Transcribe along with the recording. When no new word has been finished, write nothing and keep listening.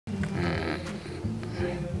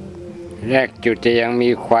แรกจุดจะยังมี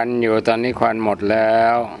ควันอยู่ตอนนี้ควันหมดแล้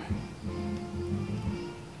ว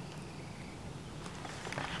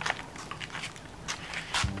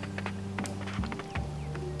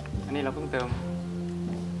อันนี้เราเพิ่งเติม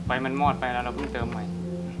ไฟมันมอดไปแล้วเราเพิ่งเติมใหม่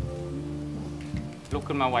ลุก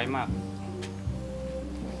ขึ้นมาไวมาก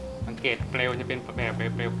สังเกตเปลวจะเป็นแบบ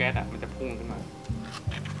เปลวแก๊สอ่ะมันจะพุ่งขึ้นมา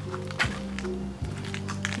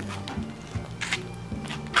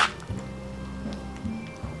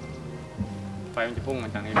ไฟมันจะพุ่งมา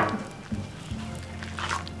จากนี้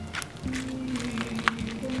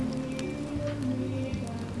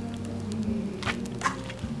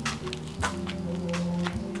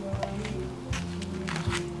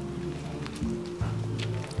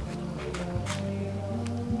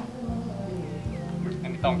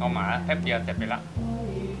ต้องเข้าหมาแทบเดียวเสร็จไปละ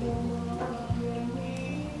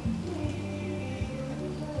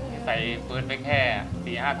ใส่ปืนไปแ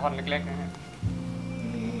ค่ 4-5 ท่อนเล็กๆนะฮะ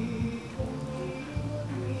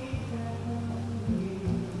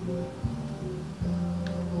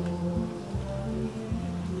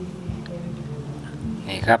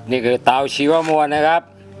นี่ครับนี่คือเตาชีวมวลนะครับ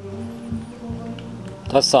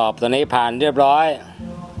ทดสอบตัวนี้ผ่านเรียบร้อย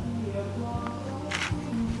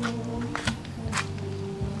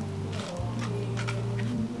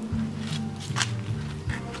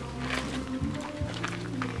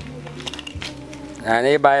อัน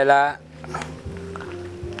นี้ใบละ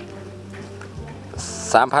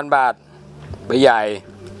 3,000 บาทใบใหญ่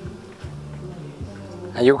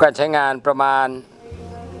อายุการใช้งานประมาณ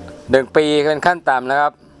1 ปีเป็นขั้นต่ำนะครั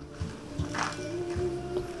บ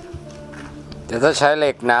แต่ถ้าใช้เห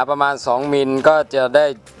ล็กหนาประมาณ2 มิลก็จะได้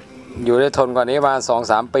อยู่ได้ทนกว่านี้ประมาณ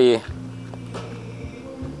 2-3 ปี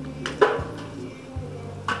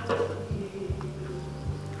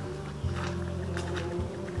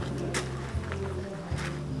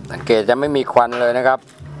สังเกตจะไม่มีควันเลยนะครับ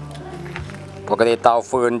ปกติเตา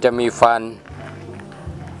ฟืนจะมีควัน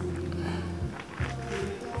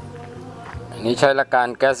อันนี้ใช้หลักการ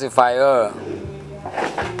แก๊สซิฟายเออร์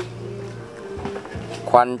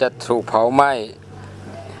ควันจะถูกเผาไหม้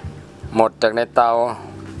หมดจากในเตา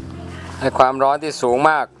ให้ความร้อนที่สูง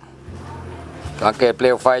มากสังเกตเปล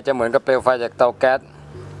วไฟจะเหมือนกับเปลวไฟจากเตาแก๊ส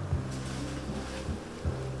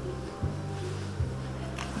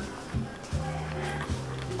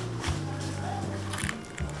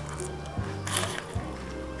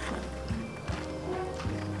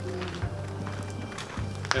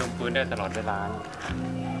เติมปืนได้ตลอดเวลา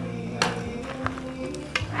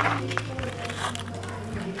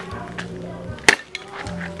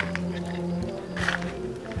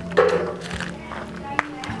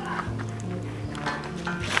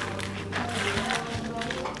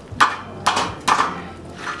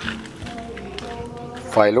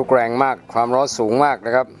ไฟลุกแรงมากความร้อนสูงมากน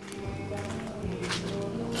ะครับ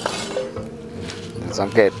สัง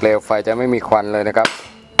เกตเปลวไฟจะไม่มีควันเลยนะครับ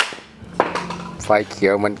ไฟเขี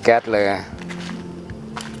ยวเหมือนแก๊สเลย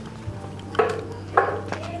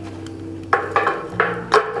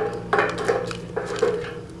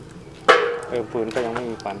ฟืนก็ยังไม่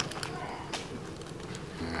มีควัน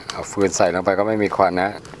เอาฟืนใส่ลงไปก็ไม่มีควันนะ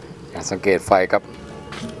สังเกตไฟครับ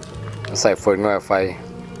ใส่ฟืนเข้าไปไฟ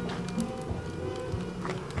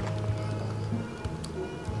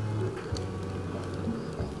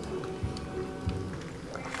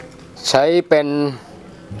ใช้เป็น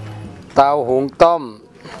เตาหุงต้ม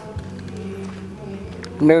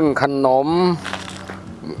นึ่งขนม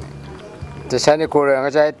จะใช้ในครัวเรือนก็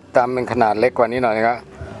ใช้ตามเป็นขนาดเล็กกว่านี้หน่อยนะครับ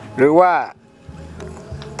หรือว่า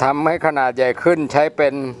ทำให้ขนาดใหญ่ขึ้นใช้เป็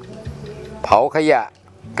นเผาขยะ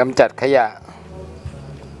กำจัดขยะ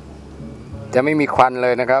จะไม่มีควันเล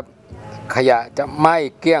ยนะครับขยะจะไหม้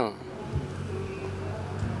เกลี้ยง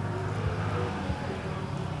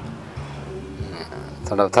ส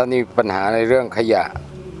ำหรับท่านที่มีปัญหาในเรื่องขยะ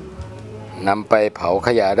นำไปเผาข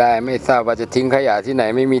ยะได้ไม่ทราบว่าจะทิ้งขยะที่ไหน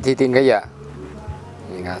ไม่มีที่ทิ้งขยะ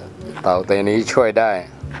นี่ครับเตาตัวนี้ช่วยได้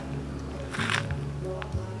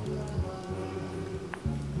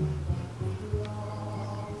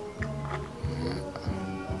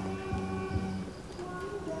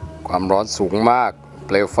ความร้อนสูงมากเ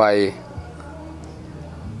ปลวไฟ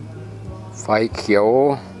เขียว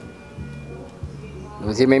โด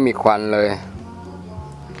ยที่ไม่มีควันเลย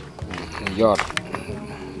ยอด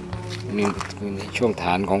นี่ช่วงฐ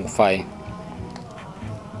านของไฟ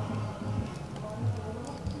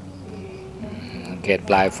สังเกตป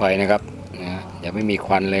ลายไฟนะครับอย่าไม่มีค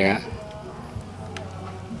วันเลยฮะ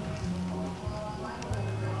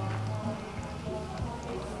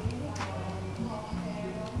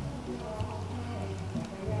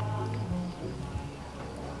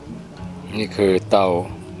นี่คือเตา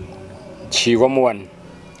ชีวมวล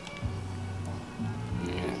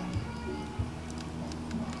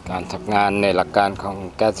การทำงานในหลักการของ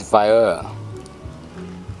แก๊สไฟเออร์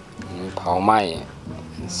เผาไหม้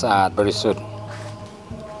สะอาดบริสุทธิ์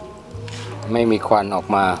ไม่มีควันออก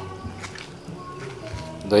มา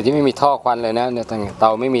โดยที่ไม่มีท่อควันเลยนะเนี่ยเต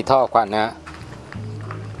าไม่มีท่อควันนะ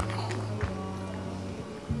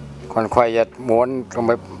ควันไฟจะม้วนลงไ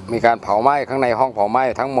ปมีการเผาไหม้ข้างในห้องเผาไหม้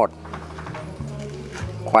ทั้งหมด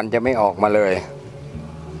ควันจะไม่ออกมาเลย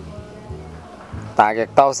ต่างจาก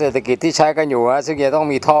เตาเศรษฐกิจที่ใช้กันอยู่นะซึ่งจะต้อง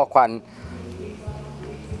มีท่อควัน